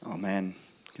Amen.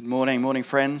 Good morning,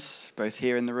 friends, both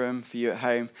here in the room, for you at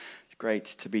home. It's great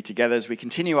to be together as we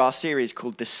continue our series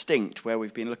called Distinct, where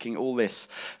we've been looking all this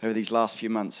over these last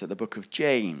few months at the book of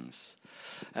James.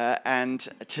 And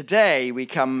today we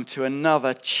come to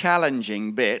another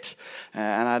challenging bit,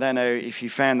 and I don't know if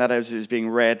you found that as it was being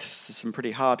read, there's some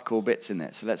pretty hardcore bits in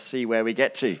there. So let's see where we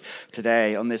get to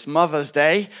today on this Mother's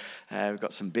Day. We've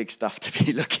got some big stuff to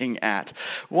be looking at.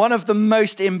 One of the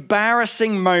most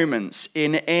embarrassing moments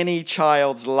in any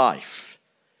child's life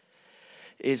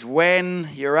is when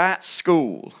you're at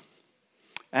school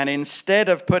and instead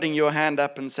of putting your hand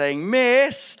up and saying,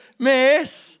 Miss,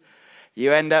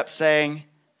 you end up saying,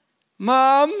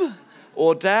 Mum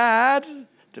or Dad,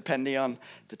 depending on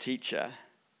the teacher.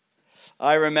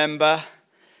 I remember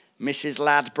Mrs.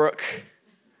 Ladbrook.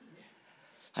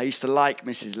 I used to like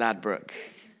Mrs. Ladbrook.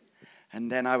 And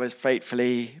then I was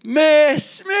faithfully,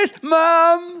 Miss,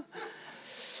 Mum.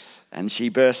 And she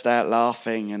burst out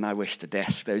laughing, and I wish the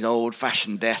desk, those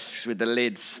old-fashioned desks with the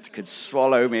lids, could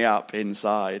swallow me up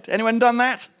inside. Anyone done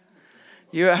that?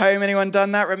 You at home, anyone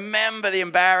done that? Remember the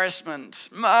embarrassment.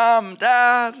 Mum,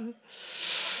 Dad.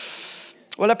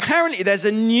 Well, apparently there's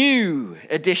a new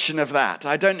edition of that.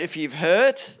 I don't know if you've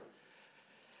heard.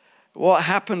 What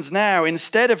happens now,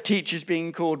 instead of teachers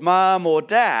being called Mum or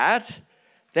Dad,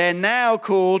 they're now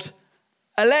called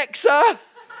Alexa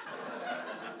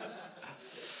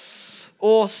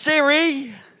or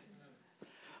Siri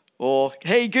or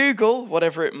Hey Google,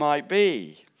 whatever it might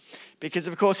be. Because,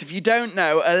 of course, if you don't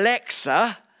know,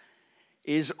 Alexa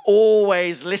is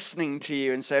always listening to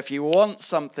you. And so if you want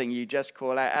something, you just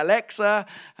call out Alexa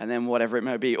and then whatever it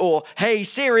might be. Or Hey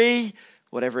Siri,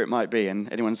 whatever it might be. And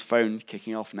anyone's phone's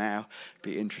kicking off now.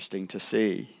 Be interesting to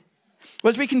see. Well,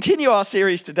 as we continue our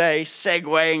series today,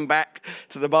 segueing back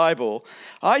to the Bible,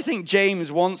 I think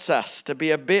James wants us to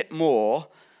be a bit more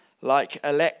like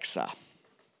Alexa.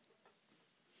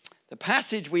 The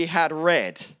passage we had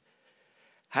read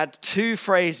had two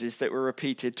phrases that were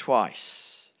repeated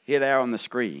twice. Here they are on the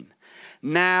screen.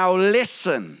 Now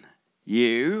listen,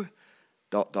 you, ...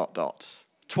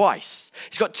 Twice.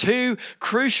 He's got two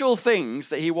crucial things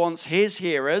that he wants his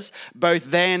hearers, both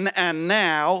then and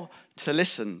now, to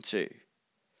listen to.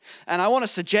 And I want to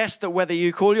suggest that whether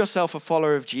you call yourself a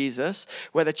follower of Jesus,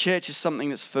 whether church is something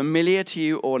that's familiar to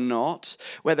you or not,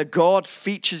 whether God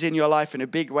features in your life in a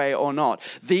big way or not,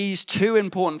 these two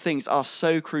important things are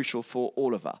so crucial for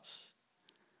all of us.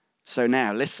 So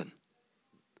now listen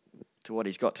to what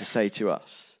he's got to say to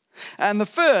us. And the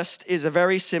first is a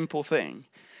very simple thing.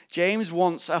 James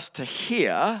wants us to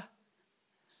hear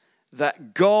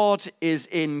that God is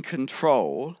in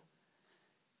control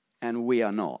and we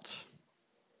are not.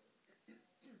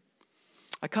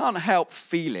 I can't help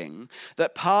feeling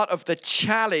that part of the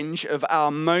challenge of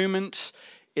our moment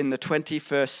in the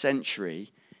 21st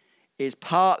century is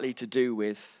partly to do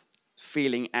with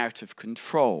feeling out of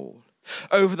control.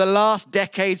 Over the last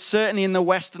decade, certainly in the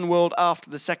Western world after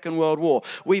the Second World War,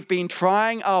 we've been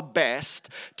trying our best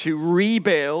to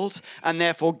rebuild and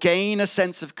therefore gain a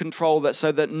sense of control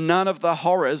so that none of the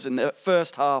horrors in the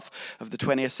first half of the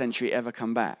 20th century ever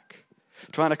come back.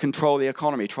 Trying to control the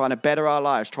economy, trying to better our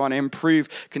lives, trying to improve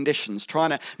conditions, trying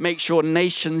to make sure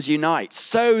nations unite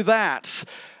so that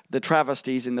the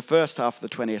travesties in the first half of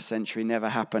the 20th century never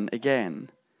happen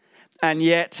again. And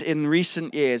yet, in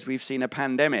recent years, we've seen a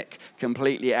pandemic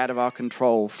completely out of our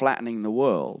control, flattening the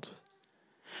world.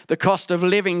 The cost of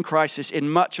living crisis in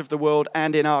much of the world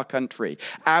and in our country,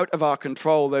 out of our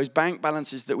control. Those bank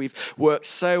balances that we've worked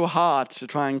so hard to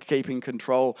try and keep in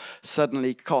control,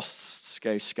 suddenly costs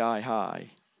go sky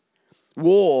high.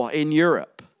 War in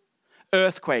Europe,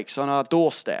 earthquakes on our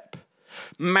doorstep,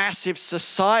 massive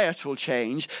societal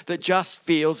change that just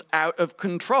feels out of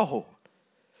control.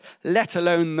 Let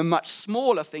alone the much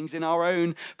smaller things in our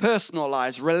own personal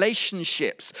lives,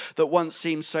 relationships that once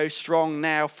seemed so strong,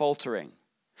 now faltering.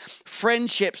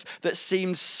 Friendships that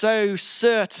seemed so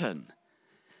certain,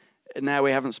 and now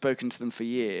we haven't spoken to them for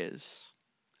years.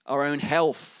 Our own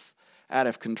health out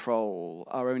of control,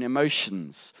 our own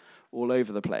emotions all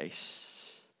over the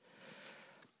place.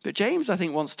 But James, I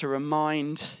think, wants to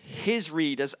remind his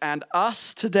readers and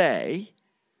us today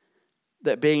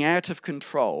that being out of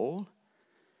control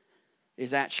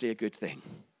is actually a good thing.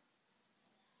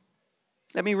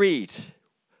 Let me read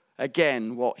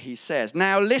again what he says.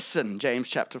 Now listen, James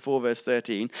chapter 4, verse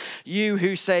 13. You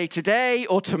who say today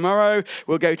or tomorrow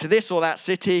we'll go to this or that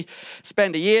city,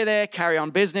 spend a year there, carry on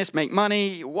business, make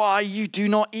money. Why, you do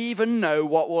not even know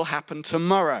what will happen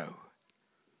tomorrow.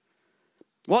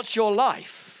 What's your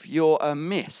life? You're a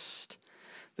mist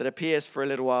that appears for a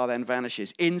little while then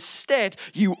vanishes. Instead,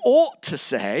 you ought to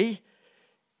say,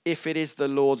 if it is the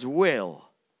Lord's will,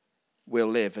 we'll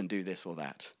live and do this or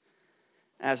that.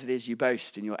 As it is, you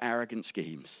boast in your arrogant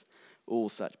schemes. All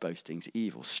such boasting's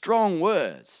evil. Strong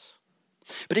words.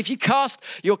 But if you cast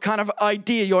your kind of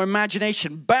idea, your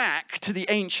imagination back to the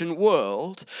ancient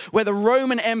world where the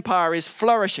Roman Empire is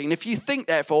flourishing, if you think,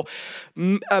 therefore,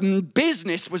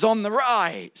 business was on the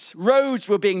rise, roads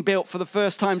were being built for the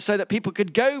first time so that people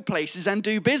could go places and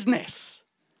do business.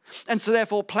 And so,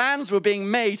 therefore, plans were being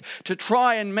made to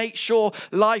try and make sure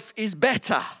life is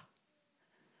better.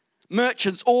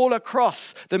 Merchants all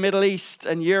across the Middle East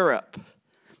and Europe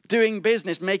doing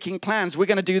business, making plans. We're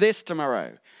going to do this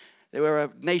tomorrow. They were a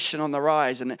nation on the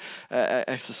rise and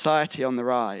a society on the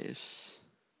rise.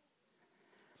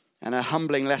 And a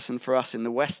humbling lesson for us in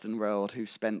the Western world who've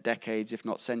spent decades, if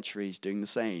not centuries, doing the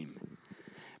same.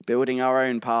 Building our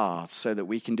own paths so that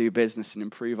we can do business and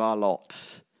improve our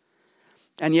lot.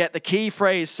 And yet the key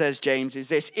phrase, says James, is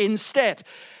this: instead,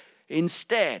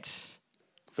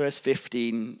 verse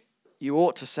 15, you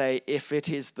ought to say, if it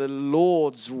is the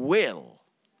Lord's will,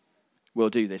 we'll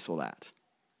do this or that.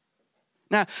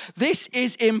 Now, this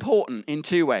is important in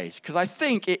two ways, because I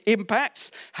think it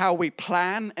impacts how we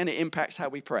plan and it impacts how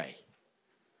we pray.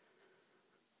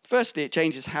 Firstly, it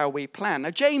changes how we plan. Now,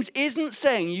 James isn't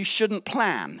saying you shouldn't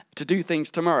plan to do things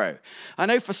tomorrow. I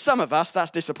know for some of us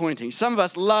that's disappointing. Some of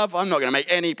us love, I'm not going to make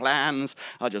any plans.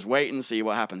 I'll just wait and see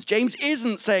what happens. James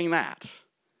isn't saying that.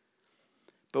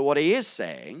 But what he is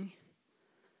saying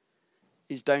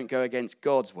is don't go against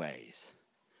God's ways.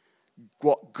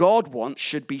 What God wants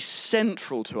should be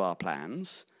central to our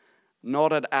plans,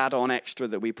 not an add-on extra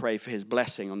that we pray for his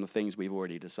blessing on the things we've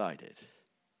already decided.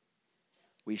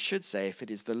 We should say, if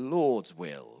it is the Lord's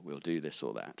will, we'll do this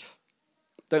or that.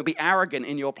 Don't be arrogant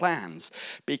in your plans,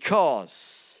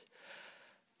 because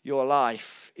your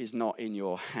life is not in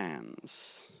your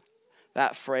hands.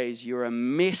 That phrase, you're a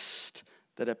mist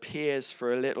that appears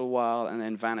for a little while and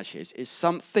then vanishes, is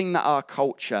something that our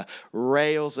culture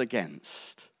rails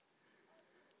against.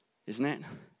 Isn't it?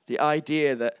 The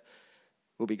idea that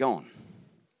we'll be gone.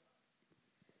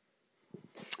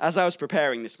 As I was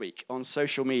preparing this week on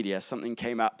social media, something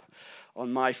came up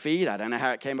on my feed. I don't know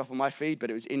how it came up on my feed, but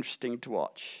it was interesting to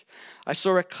watch. I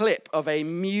saw a clip of a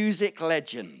music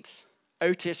legend,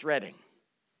 Otis Redding,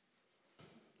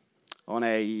 on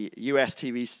a US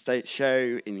TV state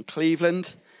show in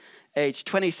Cleveland, aged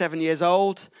 27 years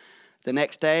old. The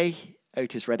next day,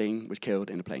 Otis Redding was killed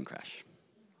in a plane crash.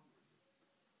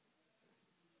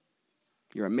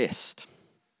 You're a mist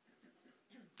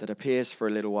that appears for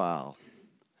a little while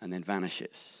and then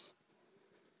vanishes.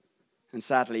 And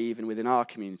sadly, even within our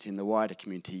community, in the wider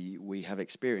community, we have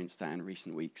experienced that in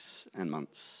recent weeks and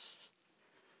months.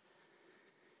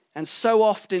 And so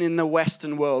often in the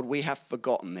Western world, we have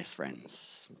forgotten this,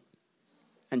 friends.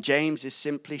 And James is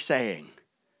simply saying,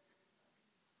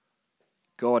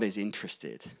 God is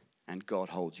interested and God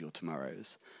holds your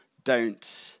tomorrows.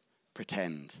 Don't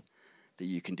pretend that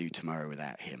you can do tomorrow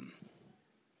without him.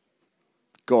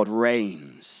 God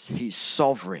reigns. He's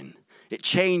sovereign. It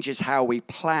changes how we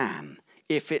plan.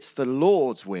 If it's the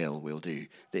Lord's will, we'll do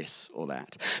this or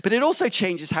that. But it also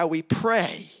changes how we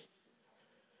pray.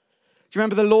 Do you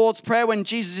remember the Lord's Prayer when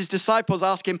Jesus' disciples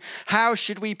ask him, how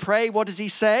should we pray? What does he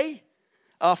say?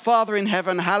 Our Father in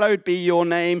heaven, hallowed be your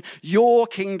name. Your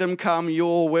kingdom come,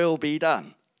 your will be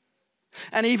done.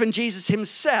 And even Jesus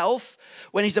himself,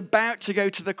 when he's about to go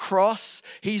to the cross,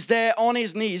 he's there on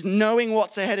his knees, knowing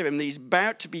what's ahead of him. He's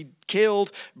about to be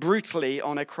killed brutally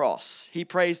on a cross. He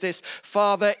prays this,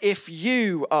 Father, if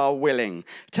you are willing,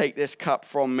 take this cup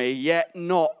from me, yet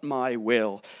not my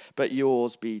will, but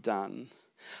yours be done.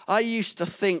 I used to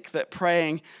think that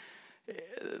praying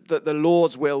that the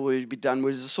Lord's will would be done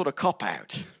was a sort of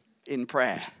cop-out in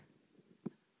prayer.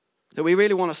 That we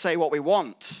really want to say what we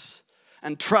want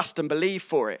and trust and believe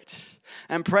for it.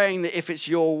 And praying that if it's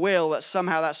your will, that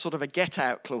somehow that's sort of a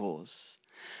get-out clause.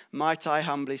 Might I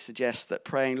humbly suggest that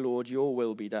praying, Lord, your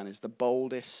will be done, is the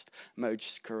boldest,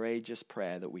 most courageous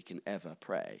prayer that we can ever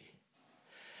pray.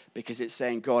 Because it's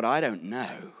saying, God, I don't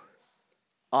know.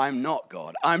 I'm not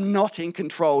God. I'm not in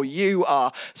control. You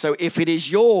are. So if it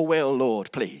is your will,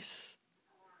 Lord, please.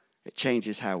 It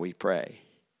changes how we pray.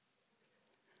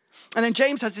 And then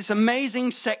James has this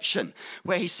amazing section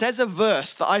where he says a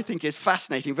verse that I think is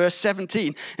fascinating, verse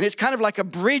 17. And it's kind of like a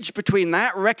bridge between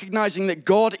that, recognizing that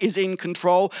God is in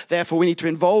control, therefore we need to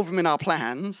involve him in our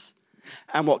plans,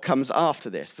 and what comes after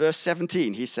this. Verse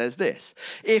 17, he says this,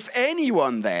 if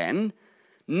anyone then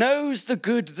knows the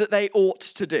good that they ought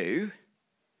to do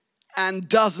and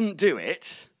doesn't do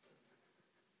it,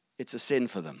 it's a sin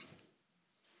for them.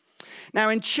 Now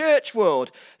in church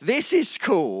world, this is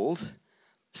called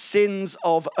sins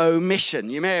of omission.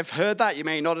 You may have heard that, you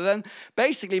may not have done.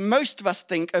 Basically, most of us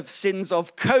think of sins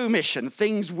of commission,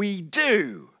 things we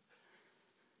do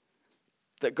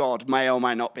that God may or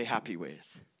may not be happy with.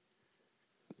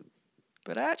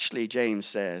 But actually, James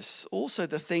says, also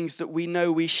the things that we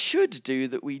know we should do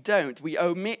that we don't, we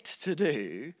omit to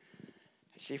do.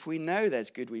 See, if we know there's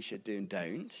good we should do and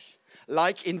don't,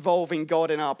 like involving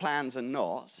God in our plans and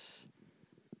not,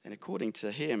 then according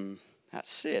to him,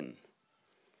 that's sin.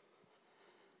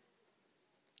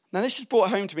 Now, this is brought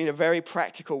home to me in a very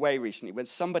practical way recently when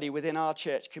somebody within our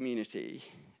church community,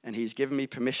 and he's given me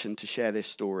permission to share this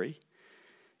story,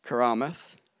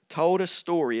 Karamath, told a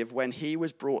story of when he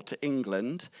was brought to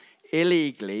England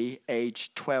illegally,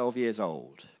 aged 12 years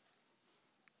old.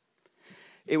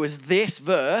 It was this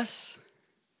verse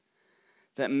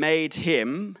that made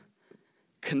him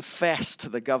confess to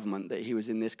the government that he was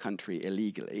in this country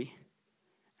illegally,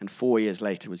 and 4 years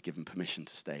later was given permission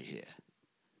to stay here.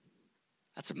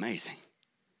 That's amazing.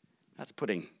 That's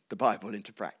putting the Bible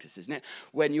into practice, isn't it?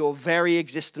 When your very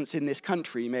existence in this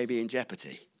country may be in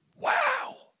jeopardy.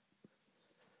 Wow!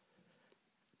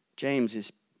 James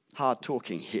is hard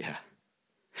talking here.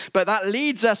 But that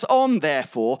leads us on,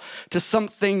 therefore, to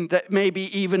something that maybe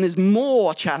even is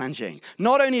more challenging.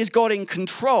 Not only is God in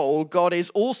control, God is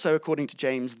also, according to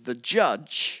James, the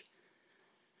judge.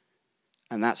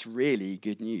 And that's really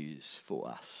good news for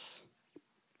us.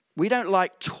 We don't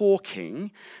like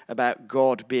talking about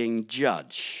God being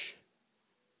judge.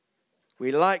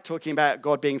 We like talking about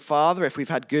God being father if we've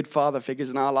had good father figures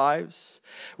in our lives.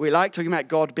 We like talking about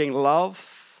God being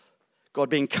love. God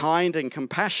being kind and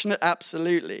compassionate,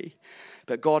 absolutely.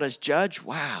 But God as judge,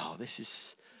 wow, this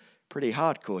is pretty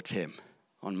hardcore, Tim,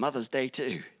 on Mother's Day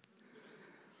too.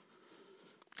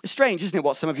 It's strange, isn't it,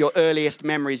 what some of your earliest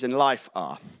memories in life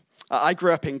are. I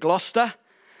grew up in Gloucester,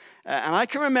 and I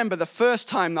can remember the first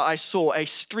time that I saw a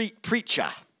street preacher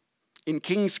in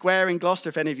King Square in Gloucester,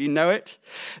 if any of you know it.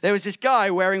 There was this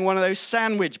guy wearing one of those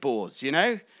sandwich boards, you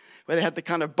know, where they had the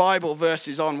kind of Bible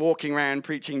verses on, walking around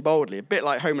preaching boldly, a bit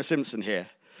like Homer Simpson here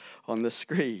on the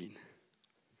screen.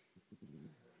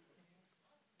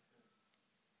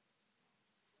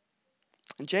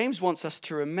 And James wants us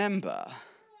to remember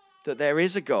that there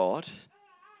is a God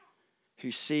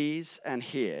who sees and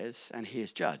hears, and he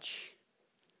is judge.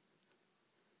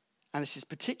 And this is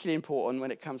particularly important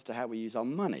when it comes to how we use our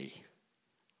money.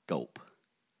 Gulp.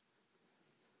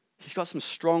 He's got some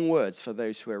strong words for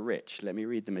those who are rich. Let me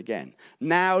read them again.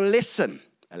 Now listen,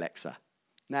 Alexa.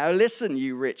 Now listen,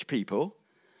 you rich people.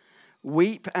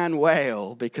 Weep and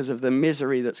wail because of the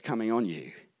misery that's coming on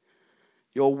you.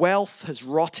 Your wealth has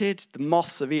rotted. The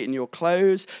moths have eaten your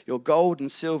clothes. Your gold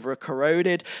and silver are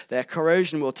corroded. Their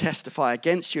corrosion will testify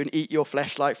against you and eat your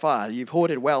flesh like fire. You've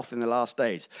hoarded wealth in the last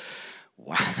days.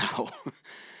 Wow.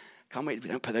 Can't wait. We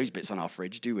don't put those bits on our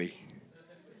fridge, do we?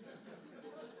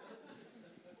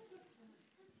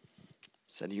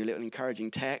 Sending you a little encouraging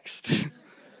text.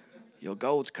 Your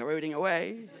gold's corroding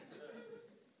away.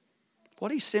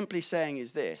 What he's simply saying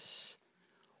is this.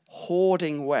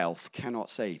 Hoarding wealth cannot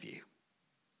save you.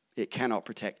 It cannot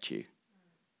protect you.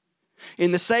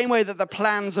 In the same way that the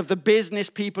plans of the business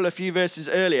people a few verses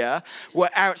earlier were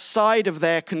outside of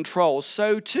their control,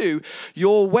 so too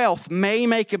your wealth may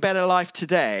make a better life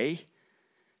today,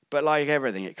 but like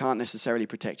everything, it can't necessarily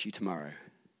protect you tomorrow.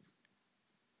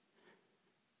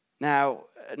 Now,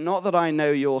 not that I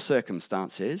know your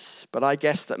circumstances, but I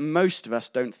guess that most of us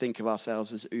don't think of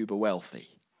ourselves as uber wealthy.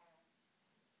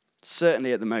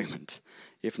 Certainly at the moment,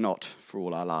 if not for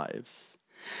all our lives.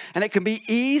 And it can be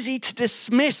easy to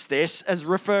dismiss this as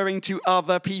referring to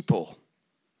other people.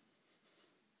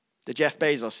 The Jeff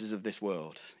Bezoses of this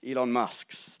world, Elon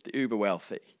Musk's, the uber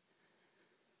wealthy.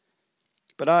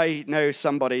 But I know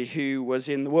somebody who was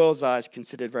in the world's eyes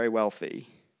considered very wealthy.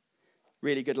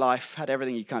 Really good life, had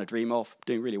everything you kind of dream of,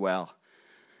 doing really well.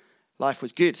 Life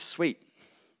was good, sweet,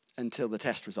 until the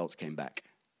test results came back.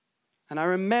 And I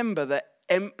remember the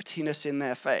emptiness in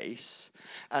their face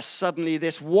as suddenly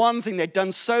this one thing they'd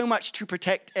done so much to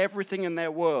protect everything in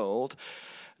their world,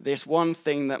 this one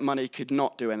thing that money could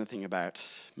not do anything about,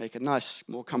 make a nice,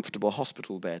 more comfortable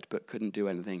hospital bed, but couldn't do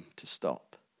anything to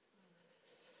stop.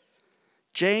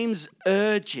 James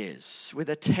urges with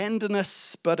a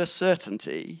tenderness but a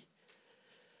certainty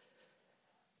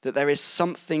that there is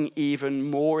something even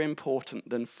more important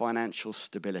than financial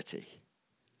stability.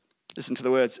 Listen to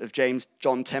the words of James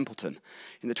John Templeton.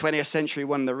 In the 20th century,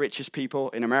 one of the richest people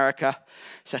in America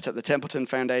set up the Templeton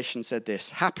Foundation, said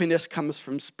this: happiness comes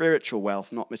from spiritual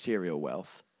wealth, not material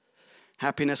wealth.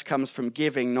 Happiness comes from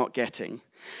giving, not getting.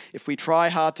 If we try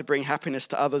hard to bring happiness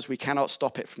to others, we cannot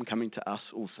stop it from coming to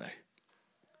us also.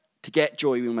 To get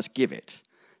joy, we must give it.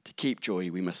 To keep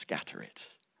joy, we must scatter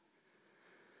it.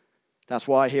 That's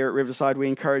why here at Riverside, we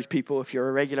encourage people, if you're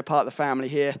a regular part of the family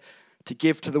here, to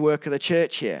give to the work of the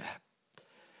church here.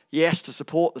 Yes, to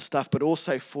support the stuff, but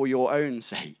also for your own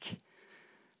sake,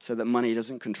 so that money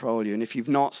doesn't control you. And if you've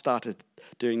not started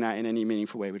doing that in any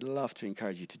meaningful way, we'd love to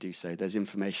encourage you to do so. There's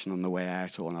information on the way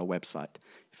out or on our website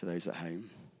for those at home.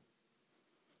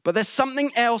 But there's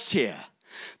something else here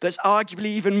that's arguably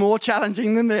even more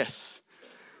challenging than this.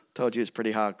 Told you it's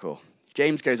pretty hardcore.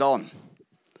 James goes on.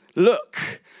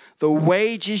 Look, the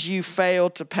wages you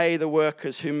failed to pay the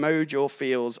workers who mowed your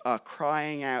fields are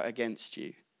crying out against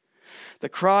you. The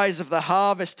cries of the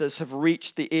harvesters have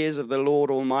reached the ears of the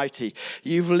Lord Almighty.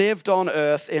 You've lived on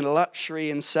earth in luxury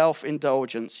and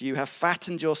self-indulgence. You have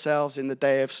fattened yourselves in the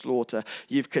day of slaughter.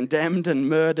 You've condemned and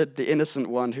murdered the innocent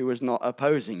one who was not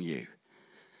opposing you.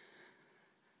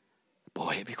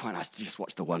 Boy, it'd be quite nice to just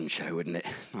watch the one show, wouldn't it?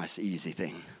 Nice, easy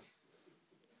thing.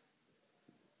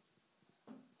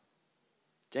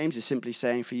 James is simply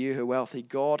saying, for you who are wealthy,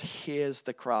 God hears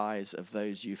the cries of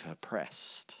those you've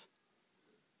oppressed.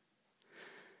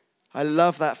 I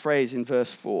love that phrase in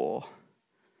verse 4.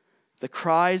 The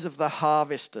cries of the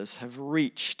harvesters have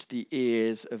reached the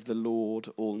ears of the Lord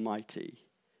Almighty.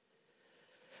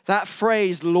 That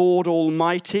phrase, Lord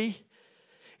Almighty,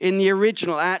 in the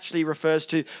original actually refers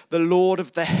to the Lord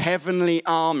of the heavenly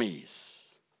armies.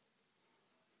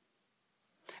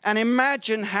 And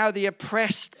imagine how the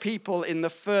oppressed people in the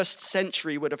first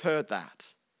century would have heard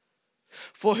that,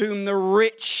 for whom the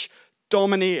rich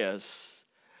domineers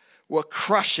were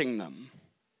crushing them.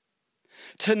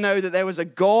 To know that there was a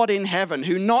God in heaven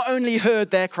who not only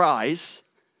heard their cries,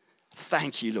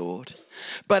 thank you, Lord,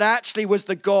 but actually was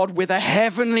the God with a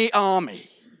heavenly army.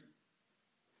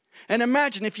 And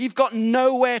imagine if you've got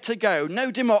nowhere to go,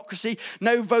 no democracy,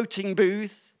 no voting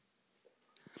booth,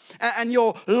 and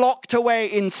you're locked away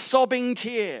in sobbing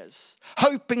tears,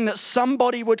 hoping that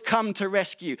somebody would come to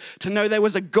rescue, to know there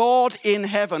was a God in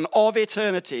heaven of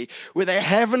eternity with a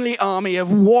heavenly army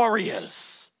of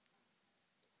warriors.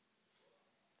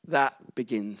 That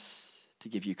begins to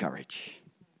give you courage.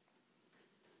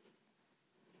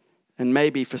 And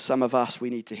maybe for some of us, we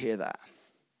need to hear that.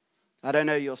 I don't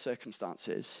know your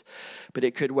circumstances, but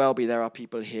it could well be there are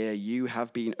people here, you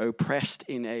have been oppressed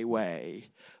in a way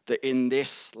that in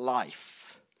this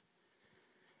life,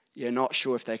 you're not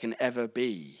sure if there can ever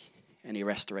be any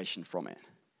restoration from it.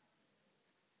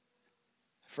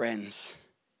 Friends,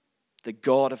 the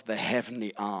God of the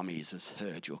heavenly armies has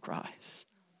heard your cries.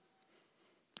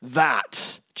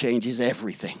 That changes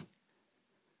everything.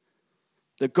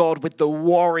 The God with the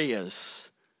warriors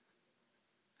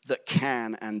that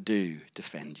can and do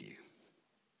defend you.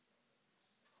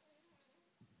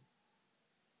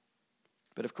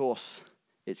 But of course,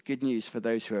 it's good news for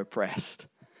those who are oppressed.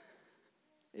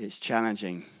 It's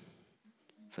challenging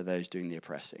for those doing the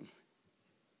oppressing.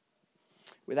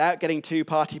 Without getting too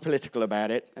party political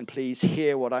about it, and please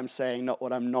hear what I'm saying, not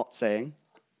what I'm not saying.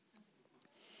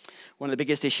 One of the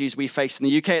biggest issues we face in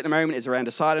the UK at the moment is around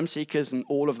asylum seekers and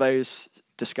all of those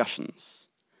discussions.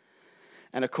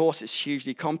 And of course, it's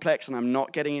hugely complex, and I'm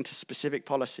not getting into specific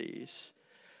policies.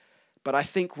 But I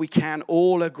think we can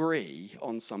all agree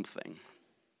on something.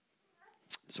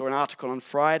 Saw an article on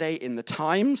Friday in the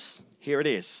Times. Here it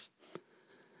is.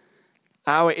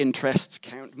 Our interests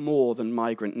count more than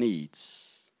migrant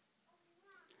needs.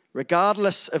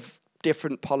 Regardless of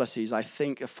different policies, I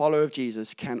think a follower of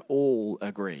Jesus can all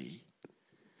agree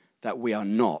that we are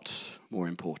not more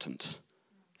important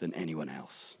than anyone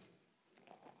else.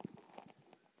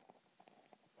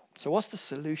 So what's the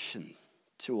solution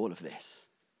to all of this?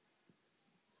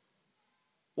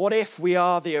 What if we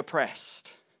are the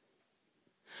oppressed?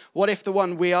 What if the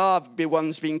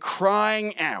ones being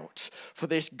crying out for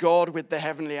this God with the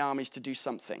heavenly armies to do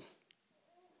something?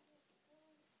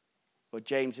 Well,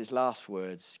 James's last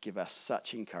words give us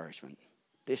such encouragement.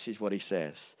 This is what he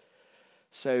says.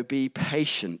 So be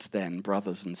patient then,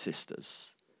 brothers and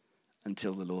sisters,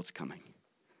 until the Lord's coming.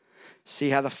 See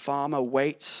how the farmer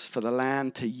waits for the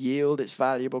land to yield its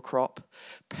valuable crop,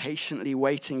 patiently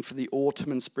waiting for the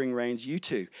autumn and spring rains. You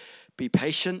too, be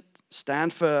patient,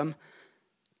 stand firm,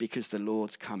 because the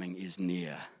Lord's coming is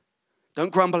near.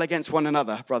 Don't grumble against one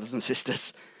another, brothers and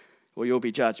sisters, or you'll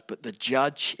be judged. But the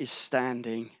judge is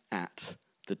standing at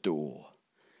the door.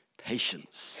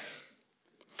 Patience.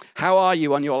 How are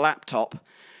you on your laptop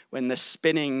when the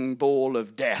spinning ball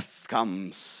of death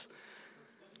comes?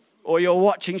 Or you're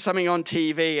watching something on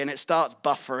TV and it starts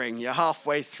buffering. You're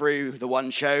halfway through the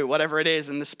one show, whatever it is,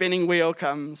 and the spinning wheel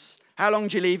comes. How long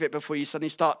do you leave it before you suddenly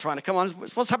start trying to, come on,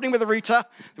 what's happening with the router?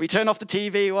 We turn off the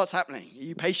TV, what's happening? Are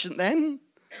you patient then?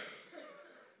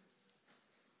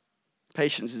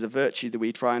 Patience is a virtue that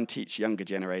we try and teach younger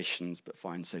generations but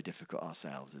find so difficult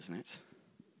ourselves, isn't it?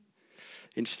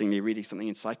 Interestingly, reading something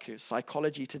in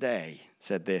Psychology Today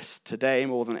said this: today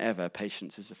more than ever,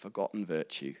 patience is a forgotten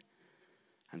virtue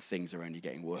and things are only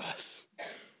getting worse.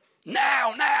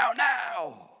 Now!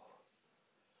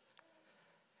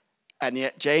 And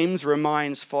yet James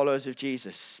reminds followers of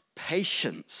Jesus,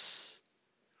 patience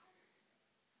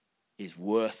is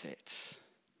worth it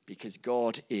because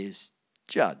God is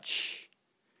judge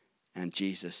and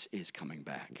Jesus is coming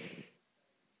back.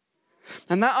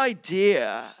 And that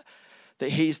idea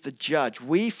that he's the judge,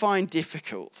 we find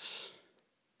difficult.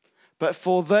 But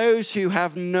for those who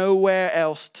have nowhere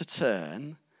else to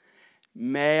turn,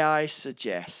 may I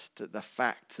suggest that the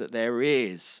fact that there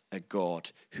is a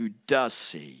God who does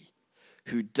see,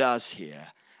 who does hear,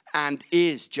 and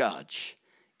is judge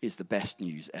is the best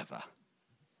news ever.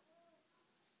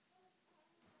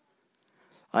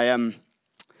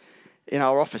 In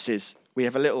our offices, we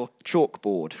have a little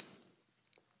chalkboard,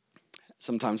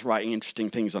 sometimes writing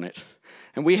interesting things on it.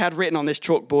 And we had written on this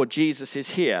chalkboard, Jesus is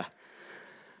here.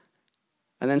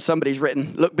 And then somebody's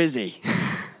written, look busy.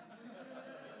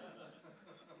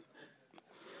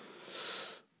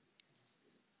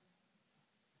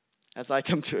 As I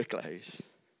come to a close,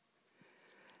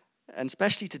 and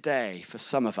especially today for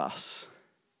some of us,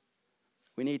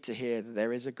 we need to hear that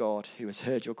there is a God who has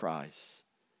heard your cries.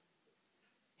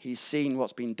 He's seen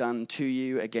what's been done to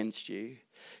you, against you.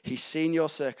 He's seen your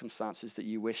circumstances that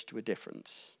you wished were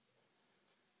different.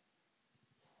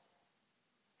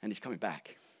 And he's coming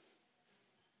back.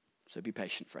 So be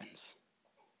patient, friends.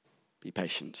 Be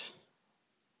patient.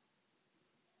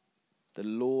 The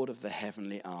Lord of the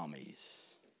heavenly armies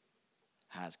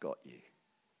has got you,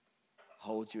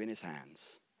 holds you in his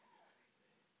hands.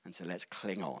 And so let's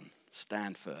cling on,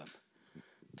 stand firm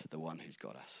to the one who's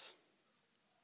got us.